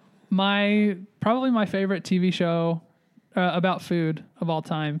be. Probably my favorite TV show about food of all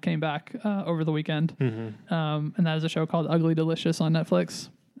time came back over the weekend. Mm-hmm. And that is a show called Ugly Delicious on Netflix.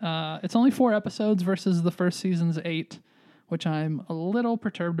 It's only 4 episodes versus the first season's 8, which I'm a little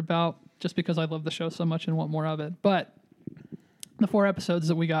perturbed about just because I love the show so much and want more of it. But the 4 episodes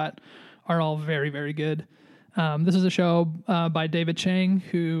that we got are all very, very good. This is a show by David Chang,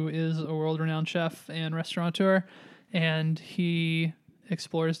 who is a world-renowned chef and restaurateur, and he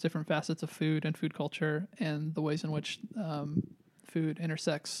explores different facets of food and food culture and the ways in which food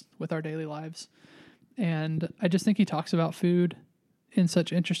intersects with our daily lives. And I just think he talks about food in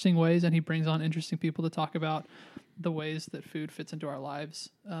such interesting ways, and he brings on interesting people to talk about the ways that food fits into our lives.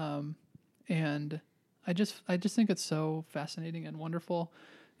 And I just think it's so fascinating and wonderful.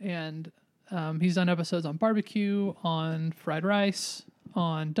 And he's done episodes on barbecue, on fried rice,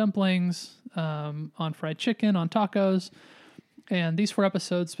 on dumplings, on fried chicken, on tacos. And these 4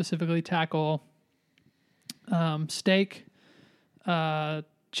 episodes specifically tackle steak,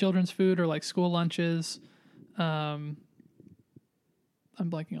 children's food or like school lunches. I'm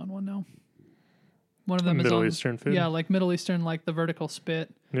blanking on one now. One of them is Middle Eastern food. Yeah, like Middle Eastern, like the vertical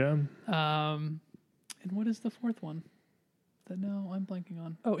spit. Yeah. And what is the 4th one? That now I'm blanking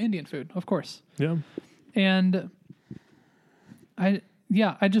on. Oh, Indian food, of course. Yeah. And I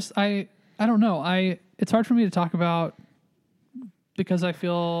don't know. It's hard for me to talk about because I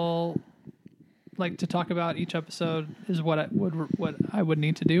feel like to talk about each episode is what I would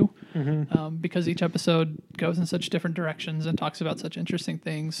need to do. Mm-hmm. Because each episode goes in such different directions and talks about such interesting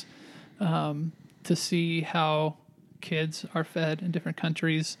things. To see how kids are fed in different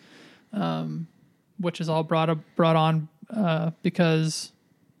countries, which is all brought on because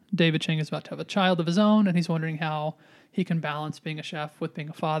David Chang is about to have a child of his own, and he's wondering how he can balance being a chef with being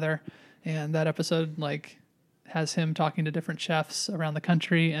a father. And that episode has him talking to different chefs around the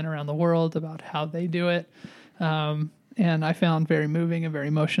country and around the world about how they do it. And I found very moving and very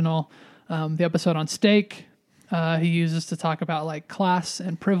emotional. The episode on steak, he uses to talk about like class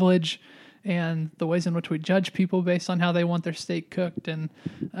and privilege and the ways in which we judge people based on how they want their steak cooked. And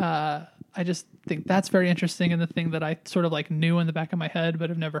I just think that's very interesting, and the thing that I sort of like knew in the back of my head but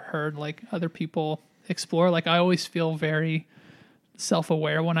have never heard like other people explore. Like I always feel very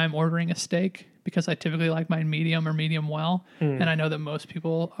self-aware when I'm ordering a steak because I typically like mine medium or medium well, and I know that most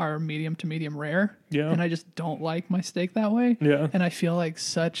people are medium to medium rare, and I just don't like my steak that way. Yeah. And I feel like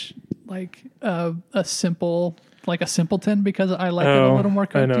such like a simpleton because I like it a little more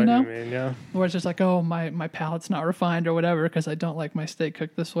cooked, I know what you mean, yeah. Where it's just like, oh, my palate's not refined or whatever because I don't like my steak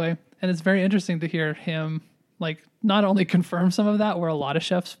cooked this way. And it's very interesting to hear him like not only confirm some of that, where a lot of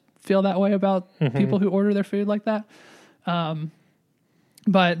chefs feel that way about people who order their food like that,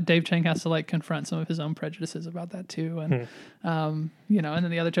 but Dave Chang has to like confront some of his own prejudices about that too. And, and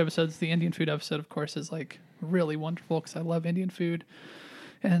then the other 2 episodes, the Indian food episode, of course, is like really wonderful because I love Indian food.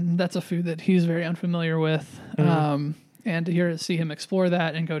 And that's a food that he's very unfamiliar with. And to see him explore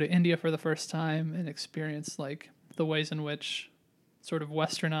that and go to India for the first time and experience like the ways in which sort of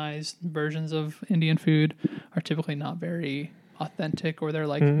westernized versions of Indian food are typically not very authentic, or they're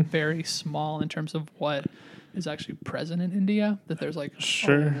like very small in terms of what is actually present in India, that there's like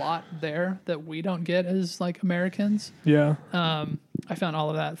a lot there that we don't get as like Americans. Yeah. I found all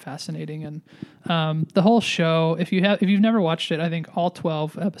of that fascinating, and the whole show, if you've never watched it, I think all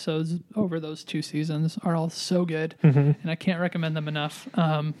 12 episodes over those 2 seasons are all so good, and I can't recommend them enough.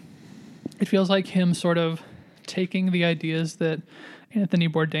 It feels like him sort of taking the ideas that Anthony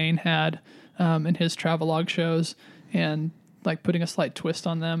Bourdain had in his travelogue shows and like putting a slight twist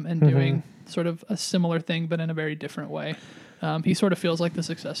on them and doing sort of a similar thing but in a very different way. He sort of feels like the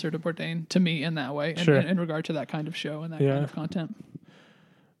successor to Bourdain to me in that way, in regard to that kind of show and that kind of content.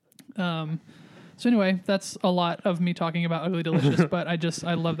 So anyway, that's a lot of me talking about Ugly Delicious, but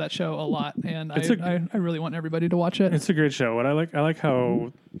I love that show a lot, and I really want everybody to watch it. It's a great show. What I like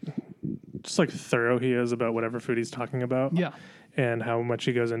how just like thorough he is about whatever food he's talking about. Yeah. And how much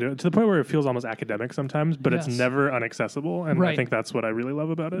he goes into it to the point where it feels almost academic sometimes, but it's never unaccessible. And I think that's what I really love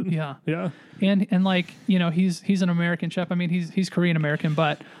about it. Yeah. Yeah. And like, you know, he's an American chef. I mean, he's Korean American,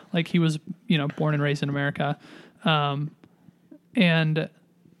 but like he was, you know, born and raised in America. And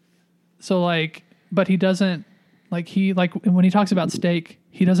so like, but he doesn't like, when he talks about steak,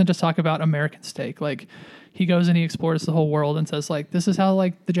 he doesn't just talk about American steak. Like he goes and he explores the whole world and says like, this is how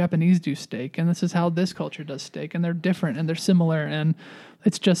like the Japanese do steak. And this is how this culture does steak. And they're different and they're similar. And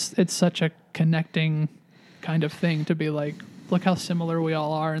it's such a connecting kind of thing to be like, look how similar we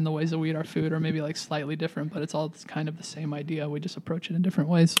all are in the ways that we eat our food, or maybe like slightly different, but it's all kind of the same idea. We just approach it in different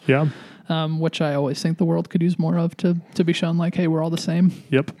ways. Yeah. Which I always think the world could use more of to be shown like, hey, we're all the same.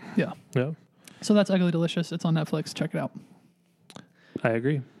 Yep. Yeah. Yeah. So that's Ugly Delicious. It's on Netflix. Check it out. I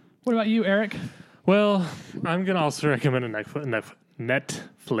agree. What about you, Eric? Well, I'm going to also recommend a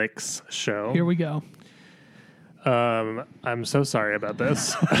Netflix show. Here we go. I'm so sorry about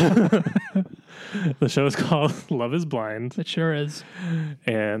this. The show is called Love is Blind. It sure is.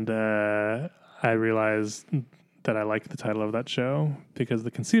 And I realized that I like the title of that show because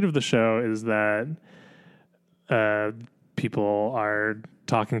the conceit of the show is that people are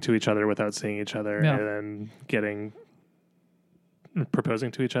talking to each other without seeing each other and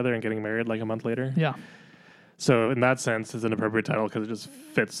proposing to each other and getting married like a month later. Yeah. So in that sense, it's an appropriate title because it just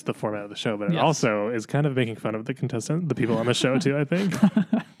fits the format of the show. But it also is kind of making fun of the people on the show too, I think,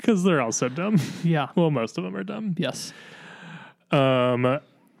 because they're all so dumb. Yeah. Well, most of them are dumb. Yes.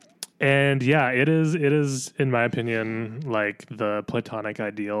 And yeah, it is, in my opinion, like the platonic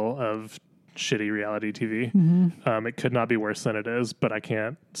ideal of shitty reality TV. Mm-hmm. It could not be worse than it is, but I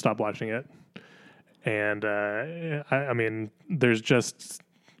can't stop watching it. And I mean, there's just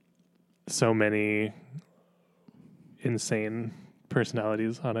so many insane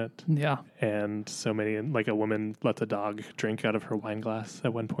personalities on it. Yeah. And so many, like a woman lets a dog drink out of her wine glass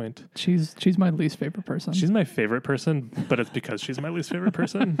at one point. She's my least favorite person. She's my favorite person, but it's because she's my least favorite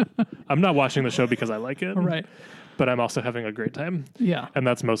person. I'm not watching the show because I like it. Right. But I'm also having a great time. Yeah. And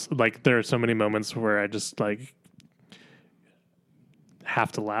that's like, there are so many moments where I just like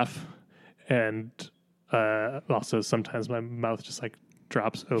have to laugh. And also sometimes my mouth just like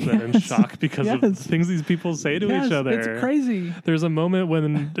drops open in shock because of the things these people say to each other. It's crazy. There's a moment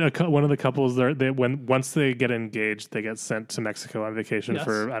when one of the couples, once they get engaged, they get sent to Mexico on vacation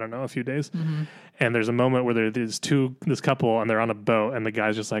for, I don't know, a few days. Mm-hmm. And there's a moment where there's this couple and they're on a boat and the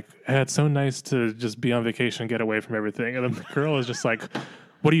guy's just like, hey, it's so nice to just be on vacation and get away from everything. And then the girl is just like,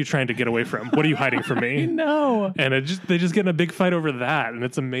 what are you trying to get away from? What are you hiding from me? No. And they just get in a big fight over that, and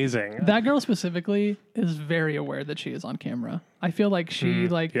it's amazing. That girl specifically is very aware that she is on camera. I feel like she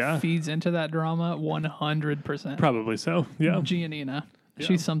feeds into that drama 100%. Probably so. Yeah. Giannina. Yeah.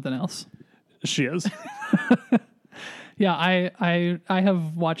 She's something else. She is. Yeah, I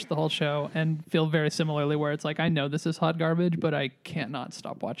have watched the whole show and feel very similarly where it's like, I know this is hot garbage, but I can't not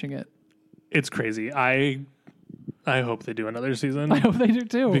stop watching it. It's crazy. I hope they do another season. I hope they do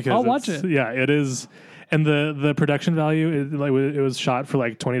too. Because I'll watch it. Yeah, it is. And the production value, it was shot for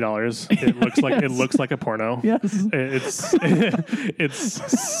like $20. It looks like a porno. Yes.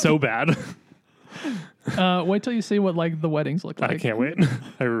 It's so bad. Wait till you see what like the weddings look like. I can't wait.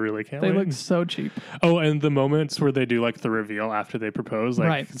 I really can't wait. They look so cheap. Oh, and the moments where they do like the reveal after they propose, like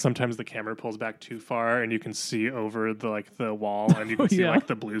right. Sometimes the camera pulls back too far and you can see over the wall and you can see like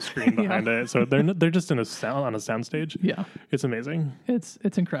the blue screen behind it. So they're just on a soundstage. Yeah. It's amazing. It's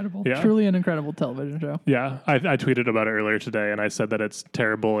incredible. Yeah. Truly an incredible television show. Yeah. I tweeted about it earlier today and I said that it's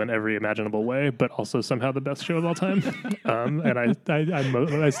terrible in every imaginable way, but also somehow the best show of all time. And I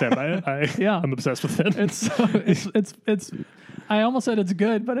stand by it. I'm obsessed with it. It's I almost said it's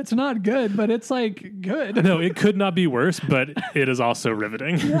good, but it's not good, but it's like good. No, it could not be worse, but it is also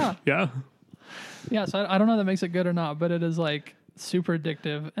riveting. Yeah. Yeah. Yeah, so I don't know if that makes it good or not, but it is like super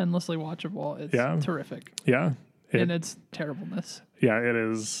addictive, endlessly watchable. It's terrific. Yeah. In its terribleness. Yeah, it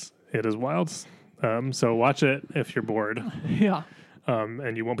is wild. So watch it if you're bored. Yeah.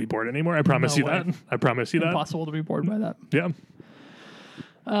 And you won't be bored anymore. I promise you that. I promise you that. Impossible to be bored by that. Yeah.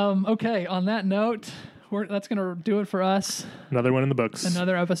 Okay, on that note, that's going to do it for us. Another one in the books.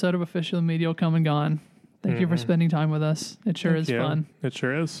 Another episode of Officially Medial come and gone. Thank you for spending time with us. It sure is fun. It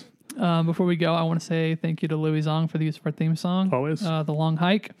sure is. Before we go, I want to say thank you to Louis Zong for the use of our theme song. Always. The Long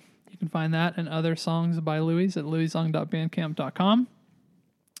Hike. You can find that and other songs by Louis at louiszong.bandcamp.com.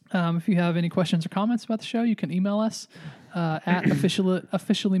 If you have any questions or comments about the show, you can email us at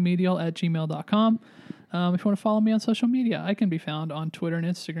officiallymedial@gmail.com. If you want to follow me on social media, I can be found on Twitter and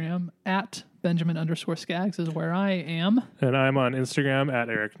Instagram at Benjamin_Skaggs is where I am. And I'm on Instagram at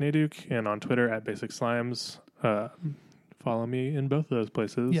Eric Naduk and on Twitter at Basic Slimes. Follow me in both of those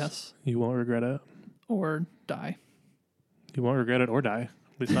places. Yes. You won't regret it. Or die. You won't regret it or die.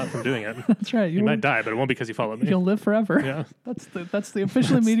 At least not from doing it. That's right. You might die, but it won't because you followed me. You'll live forever. Yeah. That's the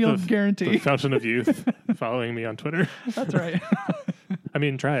officially medial guarantee. The fountain of youth following me on Twitter. That's right. I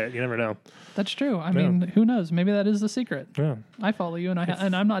mean, try it. You never know. That's true. I mean, who knows? Maybe that is the secret. Yeah. I follow you, and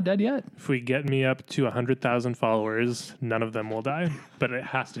I'm not dead yet. If we get me up to 100,000 followers, none of them will die. But it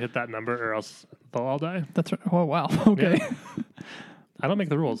has to hit that number, or else they'll all die. That's right. Oh wow. Okay. Yeah. I don't make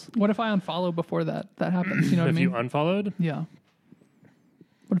the rules. What if I unfollow before that happens? You know what I mean? If you unfollowed? Yeah.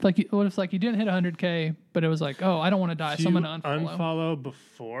 What if you didn't hit 100K, but it was like, oh, I don't want to die, so I'm gonna unfollow. Unfollow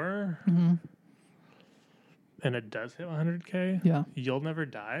before, and it does hit 100K. Yeah. You'll never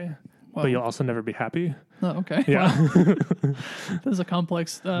die, Wow. but you'll also never be happy. Oh, okay. Yeah. Wow. This is a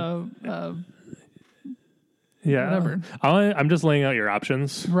complex. Yeah. Whatever. I'm just laying out your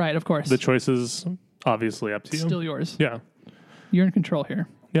options. Right. Of course. The choice is obviously up to you. Still yours. Yeah. You're in control here.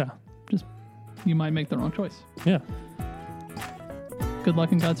 Yeah. You might make the wrong choice. Yeah. Good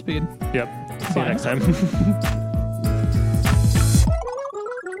luck and Godspeed. Yep. See you Bye. next time.